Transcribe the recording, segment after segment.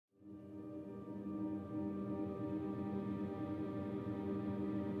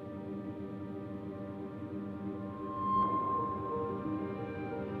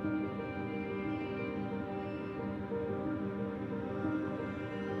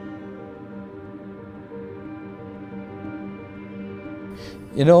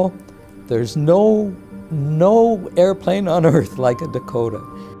You know, there's no airplane on earth like a Dakota.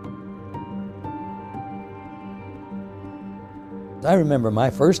 I remember my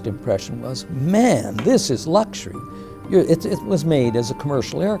first impression was, man, this is luxury. It was made as a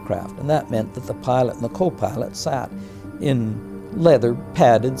commercial aircraft, and that meant that the pilot and the co-pilot sat in leather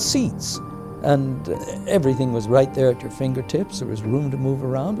padded seats, and everything was right there at your fingertips. There was room to move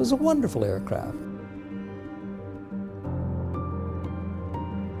around. It was a wonderful aircraft.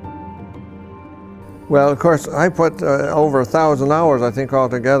 Well, of course, I put over 1,000 hours, I think,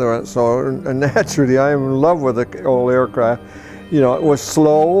 altogether, so naturally I'm in love with the old aircraft. You know, it was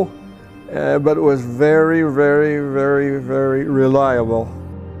slow, but it was very, very, very, very reliable.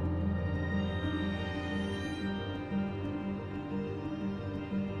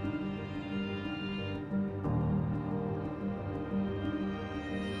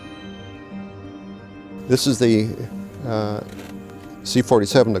 This is the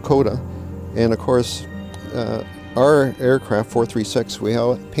C-47 Dakota, and of course our aircraft 436 we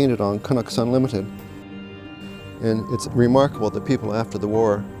have it painted on Canucks Unlimited, and it's remarkable that people after the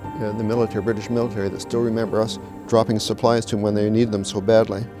war, the military, British military, that still remember us dropping supplies to them when they need them so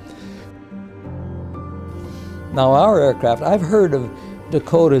badly. Now our aircraft, I've heard of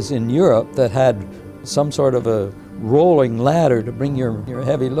Dakotas in Europe that had some sort of a rolling ladder to bring your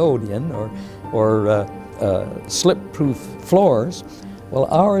heavy load in, or slip-proof floors. Well,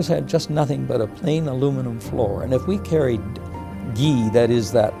 ours had just nothing but a plain aluminum floor, and if we carried ghee, that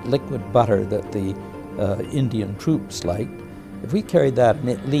is that liquid butter that the Indian troops liked, if we carried that and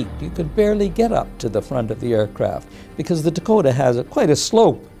it leaked, you could barely get up to the front of the aircraft because the Dakota has quite a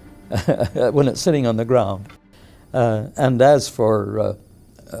slope when it's sitting on the ground. And as for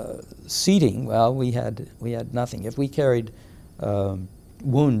seating, well, we had nothing. If we carried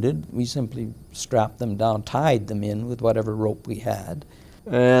wounded, we simply strapped them down, tied them in with whatever rope we had.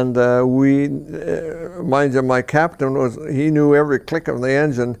 And mind you, my captain he knew every click of the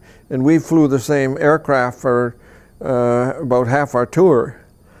engine, and we flew the same aircraft for about half our tour.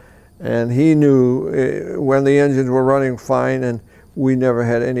 And he knew when the engines were running fine, and we never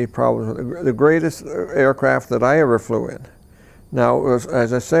had any problems with it. The greatest aircraft that I ever flew in. Now, it was,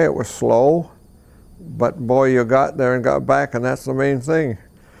 as I say, it was slow, but boy, you got there and got back, and that's the main thing.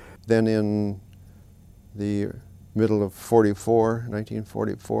 Then in the middle of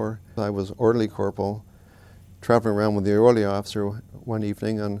 1944, I was orderly corporal, traveling around with the orderly officer one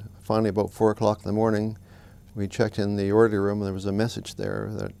evening, and finally about 4 o'clock in the morning, we checked in the orderly room, and there was a message there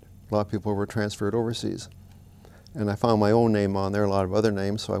that a lot of people were transferred overseas. And I found my own name on there, a lot of other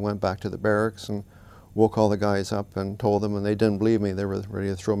names, so I went back to the barracks and woke all the guys up and told them, and they didn't believe me. They were ready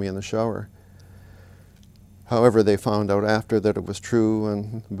to throw me in the shower. However, they found out after that it was true,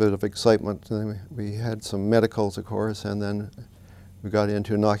 and a bit of excitement. And we had some medicals, of course, and then we got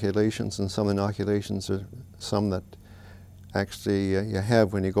into inoculations, and some inoculations are some that actually you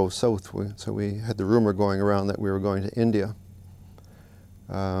have when you go south. So we had the rumor going around that we were going to India.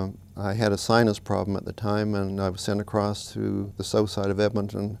 I had a sinus problem at the time, and I was sent across to the south side of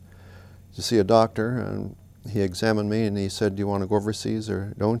Edmonton to see a doctor, and he examined me and he said, "Do you want to go overseas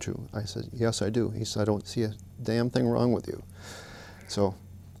or don't you?" I said, "Yes, I do." He said, "I don't see a damn thing wrong with you." So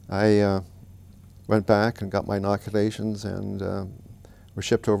I went back and got my inoculations, and were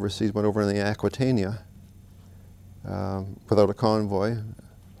shipped overseas, went over in the Aquitania without a convoy,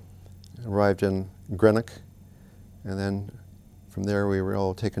 arrived in Greenock, and then from there we were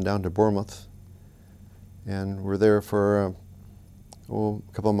all taken down to Bournemouth, and were there for a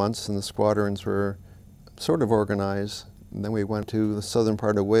couple of months, and the squadrons were sort of organized. And then we went to the southern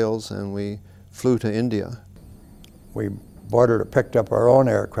part of Wales, and we flew to India. We boarded or picked up our own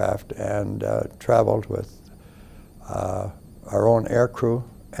aircraft and traveled with our own air crew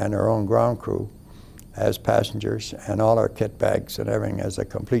and our own ground crew as passengers, and all our kit bags and everything as a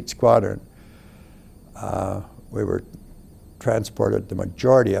complete squadron. We were transported, the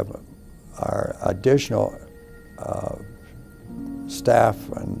majority of our additional staff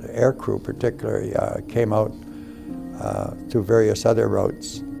and air crew particularly came out through various other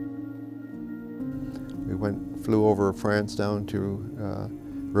routes. We flew over France down to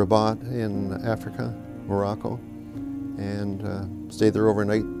Rabat in Africa, Morocco, and stayed there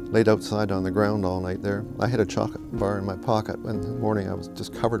overnight, laid outside on the ground all night there. I had a chocolate bar in my pocket, and in the morning I was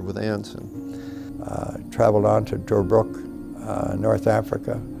just covered with ants. And traveled on to Tobruk, North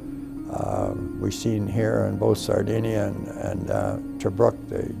Africa. We've seen here in both Sardinia and Tobruk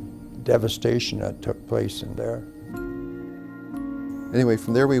the devastation that took place in there. Anyway,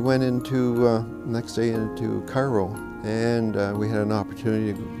 from there we went into, next day into Cairo, and we had an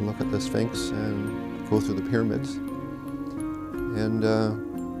opportunity to look at the Sphinx and go through the pyramids. And the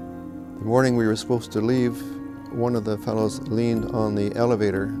morning we were supposed to leave, one of the fellows leaned on the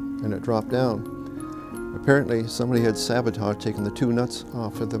elevator and it dropped down. Apparently somebody had sabotaged, taking the two nuts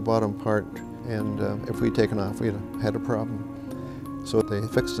off of the bottom part, and if we'd taken off, we'd had a problem. So they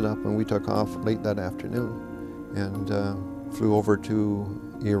fixed it up and we took off late that afternoon and flew over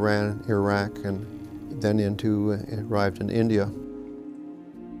to Iran, Iraq, and then arrived in India.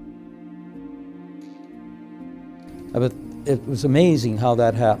 But it was amazing how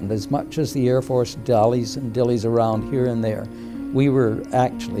that happened. As much as the Air Force dollies and dillies around here and there, we were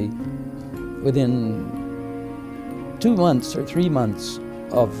actually within 2 months or 3 months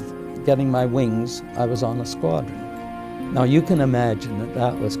of getting my wings, I was on a squadron. Now you can imagine that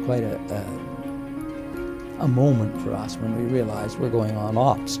that was quite a moment for us when we realized we're going on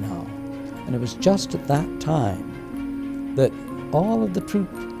ops now. And it was just at that time that all of the troop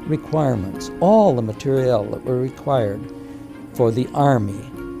requirements, all the material that were required for the Army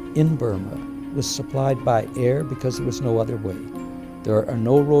in Burma was supplied by air because there was no other way. There are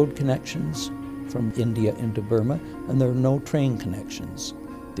no road connections from India into Burma, and there are no train connections.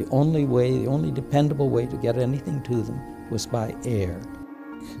 The only way, the only dependable way to get anything to them was by air.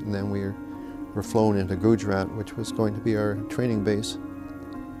 And then we were flown into Gujarat, which was going to be our training base.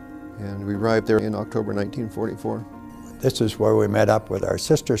 And we arrived there in October 1944. This is where we met up with our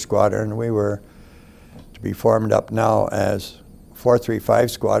sister squadron. We were to be formed up now as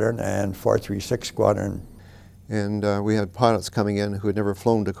 435 Squadron and 436 Squadron. And we had pilots coming in who had never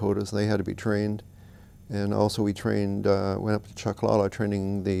flown Dakotas. They had to be trained. And also we trained, went up to Chaklala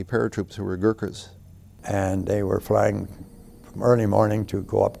training the paratroops who were Gurkhas. And they were flying from early morning to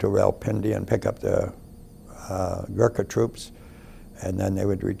go up to Rawalpindi and pick up the Gurkha troops. And then they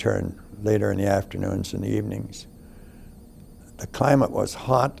would return later in the afternoons and the evenings. The climate was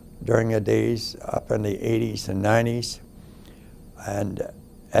hot during the days, up in the 80s and 90s. And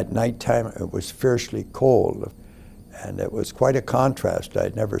at nighttime it was fiercely cold. And it was quite a contrast.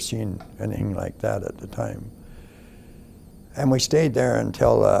 I'd never seen anything like that at the time. And we stayed there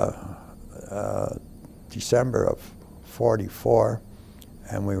until December of '44,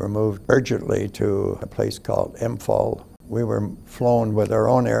 and we were moved urgently to a place called Imphal. We were flown with our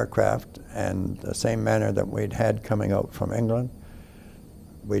own aircraft, and the same manner that we'd had coming out from England.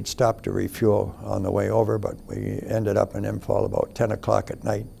 We'd stopped to refuel on the way over, but we ended up in Imphal about 10 o'clock at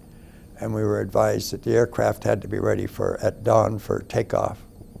night. And we were advised that the aircraft had to be ready at dawn for takeoff,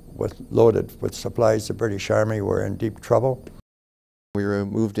 loaded with supplies. The British Army were in deep trouble. We were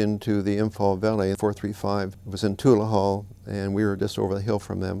moved into the Imphal Valley. 435 was in Tulahal, and we were just over the hill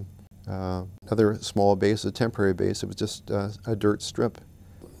from them. Another small base, a temporary base. It was just a dirt strip.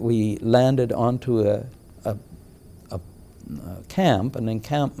 We landed onto a camp, an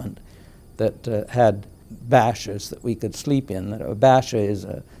encampment that had bashas that we could sleep in. A basha is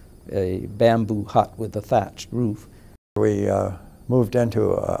a bamboo hut with a thatched roof. We moved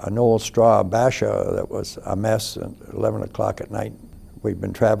into an old straw basha that was a mess at 11 o'clock at night. We'd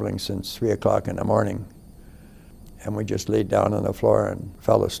been traveling since 3 o'clock in the morning, and we just laid down on the floor and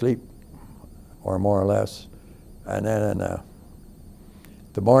fell asleep, or more or less. And then in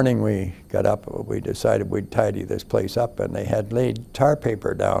the morning we got up, we decided we'd tidy this place up, and they had laid tar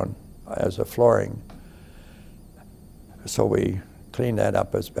paper down as a flooring. So we cleaned that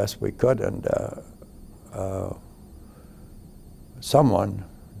up as best we could, and someone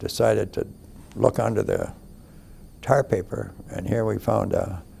decided to look under the tar paper, and here we found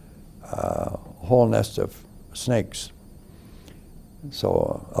a whole nest of snakes.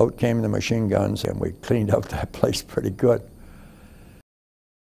 So out came the machine guns, and we cleaned out that place pretty good.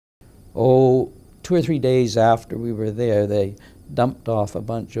 Oh, 2 or 3 days after we were there, they dumped off a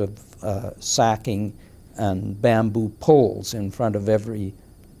bunch of sacking and bamboo poles in front of every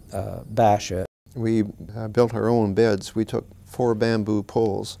basha. We built our own beds. We took 4 bamboo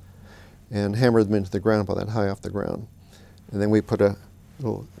poles and hammered them into the ground about that high off the ground. And then we put a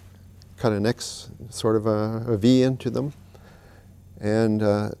little, cut an X, sort of a V into them. And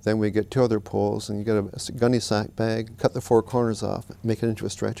then we get 2 other poles, and you get a gunny sack bag, cut the 4 corners off, make it into a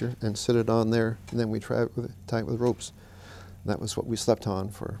stretcher, and sit it on there, and then we tie it with ropes. And that was what we slept on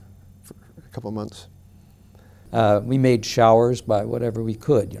for a couple of months. We made showers by whatever we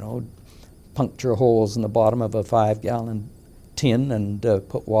could, you know, puncture holes in the bottom of a 5-gallon tin and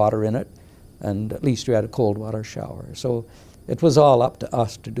put water in it, and at least we had a cold water shower. So it was all up to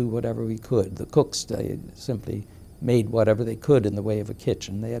us to do whatever we could. The cooks, they simply made whatever they could in the way of a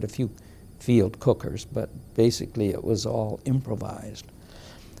kitchen. They had a few field cookers, but basically it was all improvised.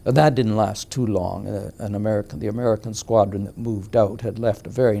 That didn't last too long. The American squadron that moved out had left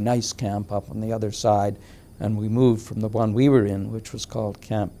a very nice camp up on the other side, and we moved from the one we were in, which was called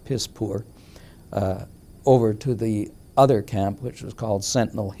Camp Pispur, over to the other camp, which was called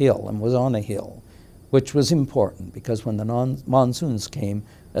Sentinel Hill, and was on a hill, which was important because when the monsoons came,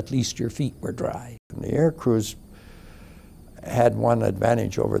 at least your feet were dry. And the air crews had one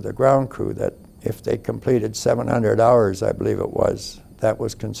advantage over the ground crew, that if they completed 700 hours, I believe it was, that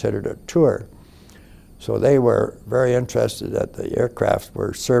was considered a tour. So they were very interested that the aircraft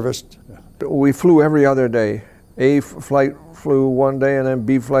were serviced. We flew every other day. A flight flew one day and then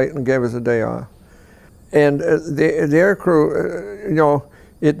B flight and gave us a day off. And the air crew, you know,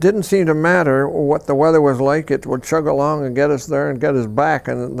 it didn't seem to matter what the weather was like. It would chug along and get us there and get us back,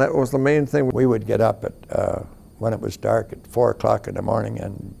 and that was the main thing. We would get up at, when it was dark, at 4 o'clock in the morning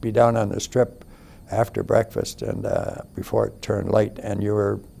and be down on the strip after breakfast and before it turned light, and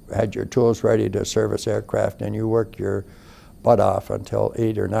you had your tools ready to service aircraft, and you worked your butt off until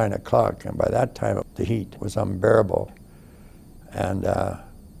 8 or 9 o'clock, and by that time the heat was unbearable. And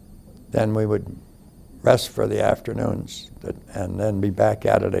then we would rest for the afternoons and then be back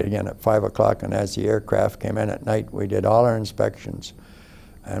at it again at 5 o'clock, and as the aircraft came in at night, we did all our inspections,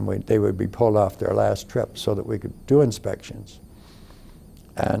 and they would be pulled off their last trip so that we could do inspections.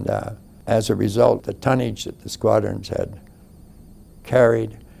 And as a result, the tonnage that the squadrons had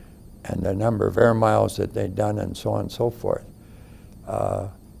carried and the number of air miles that they'd done and so on and so forth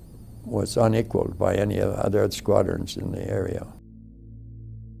was unequaled by any of the other squadrons in the area.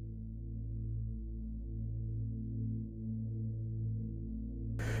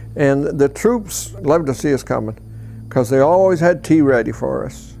 And the troops loved to see us coming because they always had tea ready for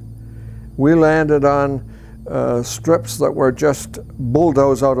us. We landed on strips that were just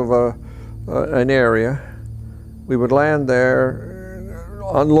bulldozed out of an area. We would land there,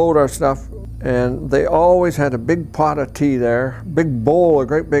 unload our stuff, and they always had a big pot of tea there, big bowl, a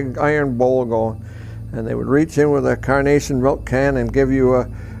great big iron bowl going. And they would reach in with a carnation milk can and give you a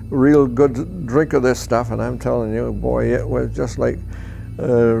real good drink of this stuff. And I'm telling you, boy, it was just like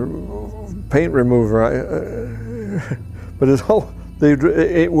paint remover. But it's all, no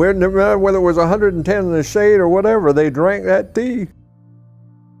matter whether it was 110 in the shade or whatever, they drank that tea.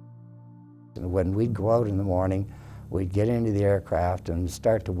 When we'd go out in the morning, we'd get into the aircraft and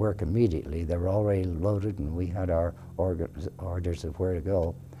start to work immediately. They were already loaded and we had our orders of where to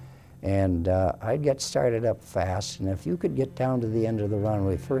go. And I'd get started up fast, and if you could get down to the end of the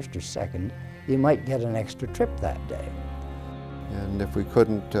runway first or second, you might get an extra trip that day. And if we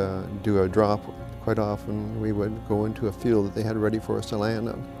couldn't do a drop, quite often we would go into a field that they had ready for us to land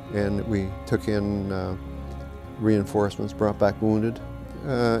on. And we took in reinforcements, brought back wounded,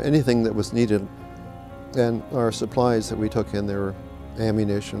 anything that was needed. And our supplies that we took in, there were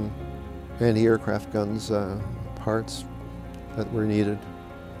ammunition, anti-aircraft guns, parts that were needed,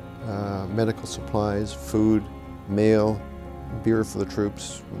 medical supplies, food, mail, beer for the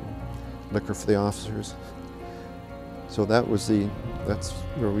troops, liquor for the officers. So that's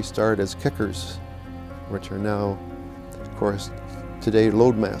where we started as kickers, which are now, of course, today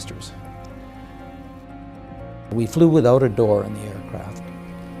loadmasters. We flew without a door in the aircraft,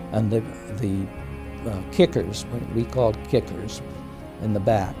 and the kickers, what we called kickers, in the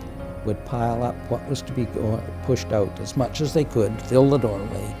back, would pile up what was to be pushed out as much as they could, fill the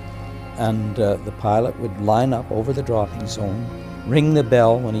doorway, and the pilot would line up over the dropping zone, ring the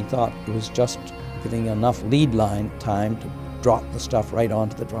bell when he thought it was just giving enough lead line time to drop the stuff right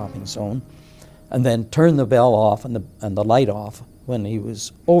onto the dropping zone, and then turn the bell off and the light off when he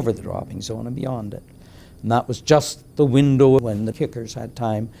was over the dropping zone and beyond it. And that was just the window when the kickers had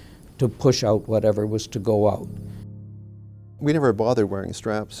time to push out whatever was to go out. We never bothered wearing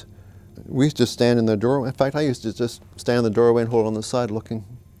straps. We used to stand in the doorway. In fact, I used to just stand in the doorway and hold on the side looking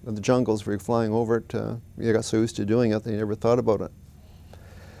at the jungles where you're flying over it. You got so used to doing it that you never thought about it.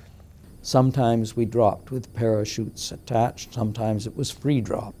 Sometimes we dropped with parachutes attached, sometimes it was free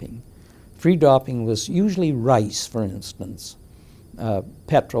dropping. Free dropping was usually rice, for instance.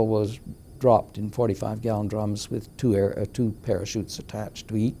 Petrol was dropped in 45-gallon drums with two parachutes attached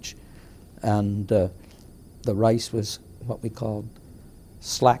to each, and the rice was what we called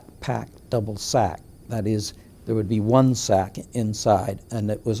slack pack double sack. That is, there would be one sack inside and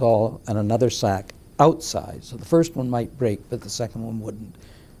another sack outside. So the first one might break, but the second one wouldn't.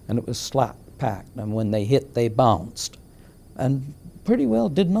 And it was slack packed, and when they hit, they bounced. And pretty well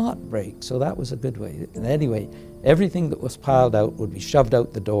did not break, so that was a good way. And anyway, everything that was piled out would be shoved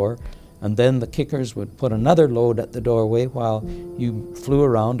out the door, and then the kickers would put another load at the doorway while you flew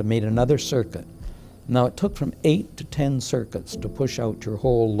around and made another circuit. Now it took from 8 to 10 circuits to push out your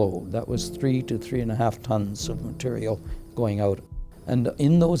whole load. That was 3 to 3.5 tons of material going out. And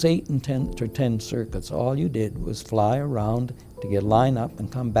in those 8 and 10 circuits, all you did was fly around to get line up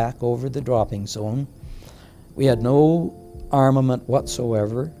and come back over the dropping zone. We had no armament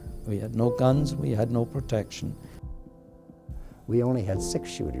whatsoever. We had no guns, we had no protection. We only had 6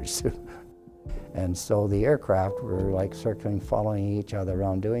 shooters. And so the aircraft were like circling, following each other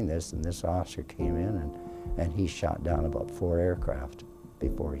around doing this, and this officer came in and he shot down about 4 aircraft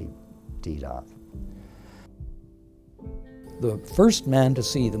before he teed off. The first man to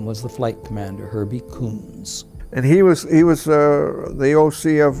see them was the flight commander, Herbie Coons. And he was the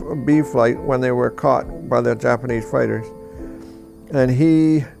OC of B Flight when they were caught by the Japanese fighters. And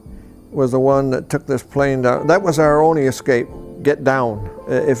he was the one that took this plane down. That was our only escape, get down.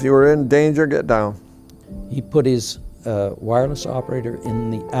 If you were in danger, get down. He put his wireless operator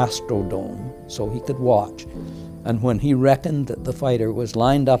in the Astrodome so he could watch. And when he reckoned that the fighter was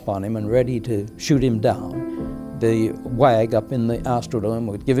lined up on him and ready to shoot him down, the wag up in the Astrodome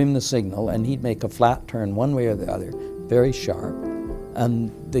would give him the signal, and he'd make a flat turn one way or the other, very sharp,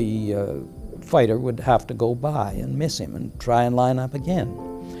 and the fighter would have to go by and miss him and try and line up again.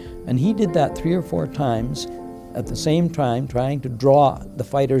 And he did that 3 or 4 times at the same time, trying to draw the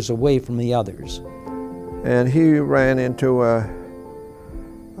fighters away from the others. And he ran into a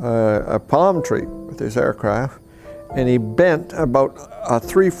palm tree with his aircraft, and he bent about a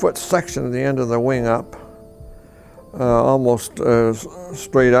 3-foot section at the end of the wing up, almost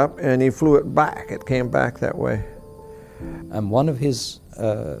straight up, and he flew it back. It came back that way. And one of his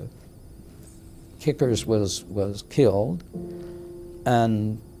kickers was killed,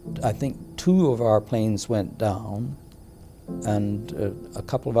 and I think 2 of our planes went down, and a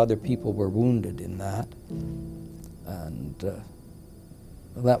couple of other people were wounded in that. And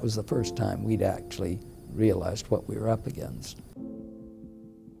that was the first time we'd actually realized what we were up against.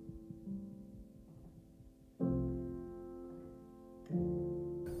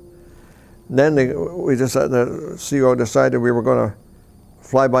 Then the CO decided we were going to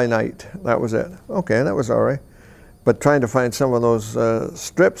fly by night. That was it. Okay, that was all right. But trying to find some of those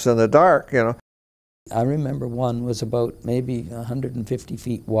strips in the dark, you know. I remember one was about maybe 150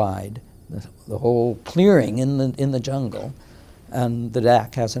 feet wide, the whole clearing in the jungle, and the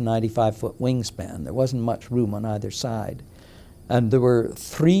DAC has a 95-foot wingspan. There wasn't much room on either side. And there were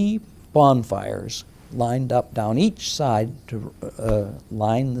 3 bonfires lined up down each side to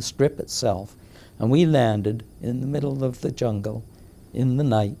line the strip itself. And we landed in the middle of the jungle in the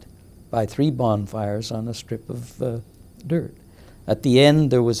night by 3 bonfires on a strip of dirt. At the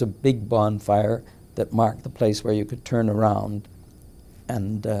end there was a big bonfire that marked the place where you could turn around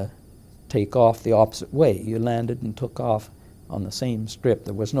and take off the opposite way. You landed and took off on the same strip.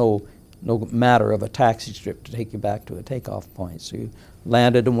 There was no matter of a taxi strip to take you back to a takeoff point. So you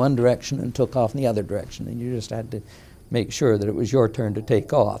landed in one direction and took off in the other direction, and you just had to make sure that it was your turn to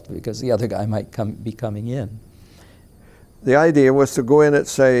take off because the other guy might be coming in. The idea was to go in at,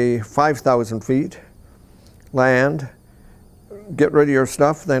 say, 5,000 feet, land, get rid of your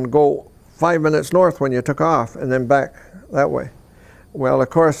stuff, then go 5 minutes north when you took off, and then back that way. Well, of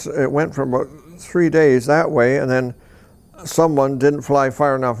course, it went for about 3 days that way, and then someone didn't fly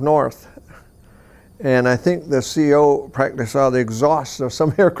far enough north. And I think the CO practically saw the exhaust of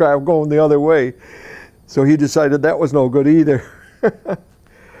some aircraft going the other way. So he decided that was no good either.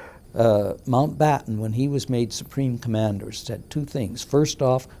 Mountbatten, when he was made Supreme Commander, said 2 things. First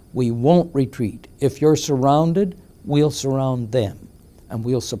off, we won't retreat. If you're surrounded, we'll surround them, and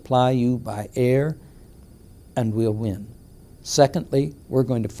we'll supply you by air, and we'll win. Secondly, we're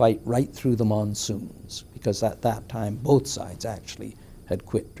going to fight right through the monsoons, because at that time both sides actually had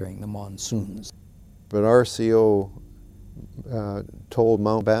quit during the monsoons. But our CO told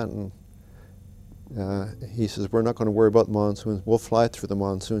Mountbatten, he says, we're not going to worry about the monsoons, we'll fly through the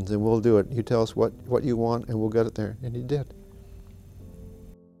monsoons and we'll do it. You tell us what you want and we'll get it there. And he did.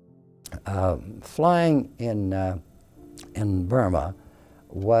 Flying in Burma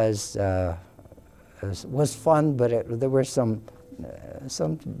was fun, but there were some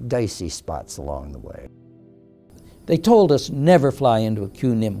dicey spots along the way. They told us never fly into a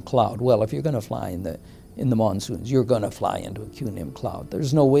Q-nim cloud. Well, if you're going to fly in the monsoons, you're going to fly into a Q-nim cloud.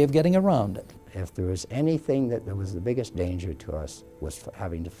 There's no way of getting around it. If there was anything that was the biggest danger to us was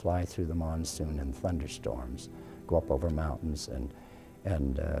having to fly through the monsoon and thunderstorms, go up over mountains,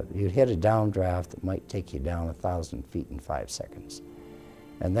 and you'd hit a downdraft that might take you down 1,000 feet in 5 seconds.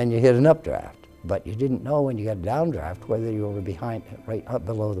 And then you hit an updraft, but you didn't know when you got a downdraft whether you were right up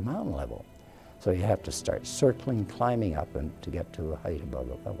below the mountain level. So you have to start circling, climbing up to get to a height above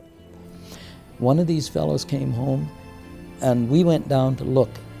the level. One of these fellows came home, and we went down to look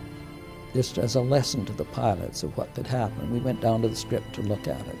just as a lesson to the pilots of what could happen. We went down to the strip to look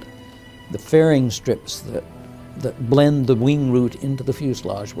at it. The fairing strips that blend the wing root into the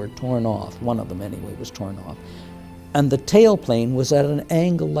fuselage were torn off. One of them anyway was torn off. And the tailplane was at an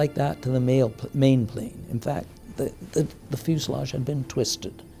angle like that to the main plane. In fact, the fuselage had been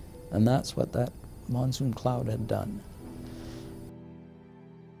twisted, and that's what that monsoon cloud had done.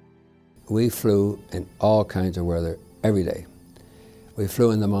 We flew in all kinds of weather every day. We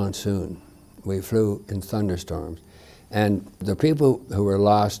flew in the monsoon. We flew in thunderstorms. And the people who were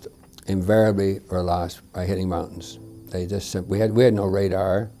lost invariably were lost by hitting mountains. They just we had no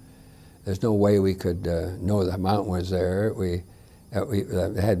radar. There's no way we could know the mountain was there. We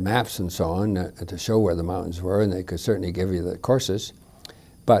had maps and so on to show where the mountains were, and they could certainly give you the courses.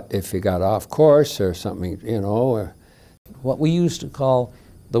 But if you got off course or something, you know. What we used to call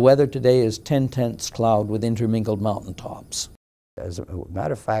the weather today is 10/10 cloud with intermingled mountaintops. As a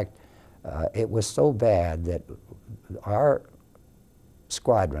matter of fact, it was so bad that our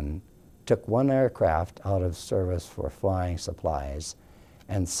squadron took one aircraft out of service for flying supplies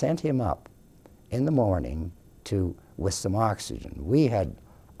and sent him up in the morning with some oxygen. We had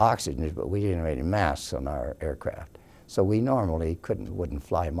oxygen, but we didn't have any masks on our aircraft. So we normally wouldn't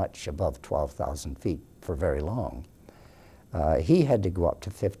fly much above 12,000 feet for very long. He had to go up to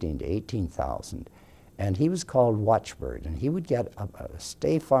 15 to 18,000, and he was called Watchbird, and he would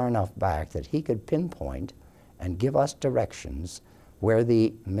stay far enough back that he could pinpoint and give us directions where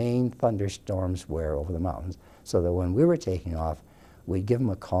the main thunderstorms were over the mountains, so that when we were taking off, we'd give him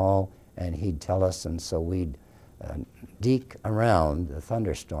a call and he'd tell us, and so we'd deke around the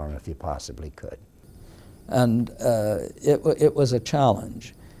thunderstorm if you possibly could. And it was a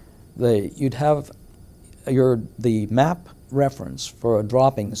challenge. You'd have the map reference for a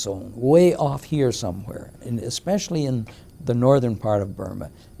dropping zone way off here somewhere, and especially in the northern part of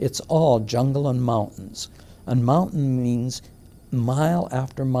Burma. It's all jungle and mountains. And mountain means mile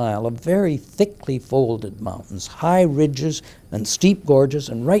after mile of very thickly folded mountains, high ridges and steep gorges,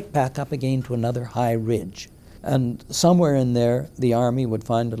 and right back up again to another high ridge. And somewhere in there, the Army would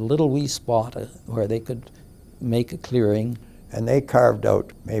find a little wee spot where they could make a clearing. And they carved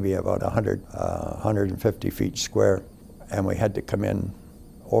out maybe about 150 feet square, and we had to come in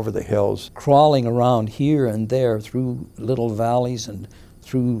over the hills. Crawling around here and there through little valleys and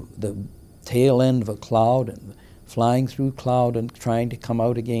through the tail end of a cloud, and flying through cloud and trying to come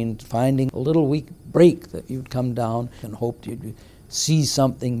out again, finding a little weak break that you'd come down and hoped you'd see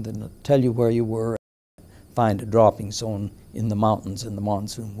something that would tell you where you were. Find a dropping zone in the mountains in the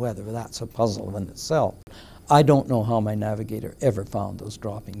monsoon weather. That's a puzzle in itself. I don't know how my navigator ever found those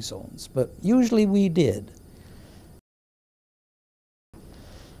dropping zones, but usually we did.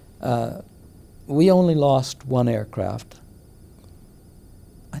 We only lost one aircraft.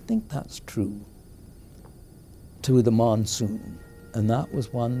 I think that's true, to the monsoon. And that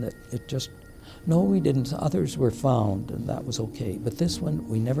was one that no, we didn't. Others were found, and that was okay. But this one,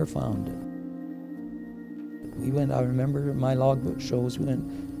 we never found it. I remember my logbook shows we went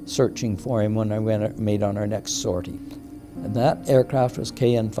searching for him when made on our next sortie. And that aircraft was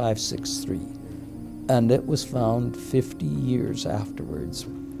KN-563. And it was found 50 years afterwards.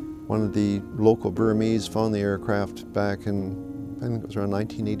 One of the local Burmese found the aircraft back in, I think it was around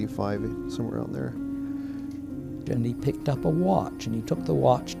 1985, somewhere around there. And he picked up a watch, and he took the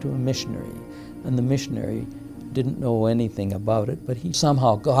watch to a missionary. And the missionary didn't know anything about it, but he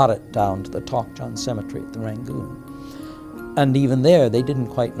somehow got it down to the Tokchon Cemetery at the Rangoon. And even there, they didn't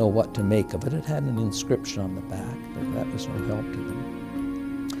quite know what to make of it. It had an inscription on the back, but that was no help to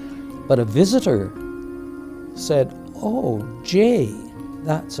them. But a visitor said, "Oh, J,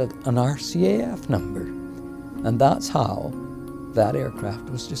 that's an RCAF number." And that's how that aircraft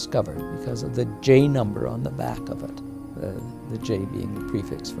was discovered, because of the J number on the back of it, the J being the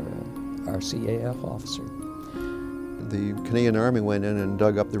prefix for an RCAF officer. The Canadian Army went in and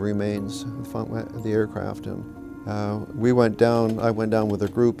dug up the remains of the aircraft, and I went down with a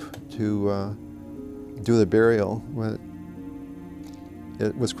group to do the burial.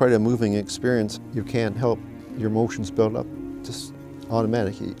 It was quite a moving experience. You can't help your emotions build up just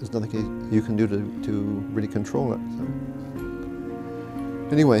automatically. There's nothing you can do to really control it. So.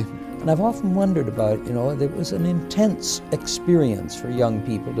 Anyway. And I've often wondered about, it was an intense experience for young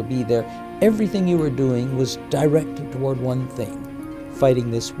people to be there. Everything you were doing was directed toward one thing, fighting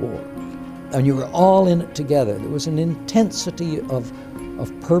this war. And you were all in it together. There was an intensity of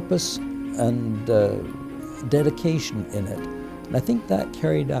purpose and dedication in it. And I think that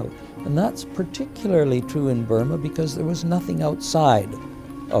carried out. And that's particularly true in Burma because there was nothing outside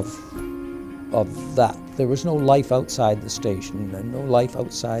of of that. There was no life outside the station, and no life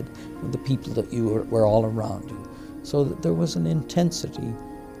outside of the people that you were all around you. So that there was an intensity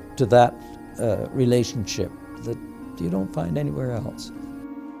to that relationship that you don't find anywhere else.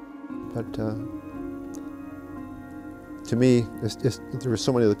 But to me, there were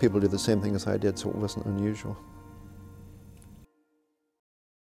so many other people who did the same thing as I did, so it wasn't unusual.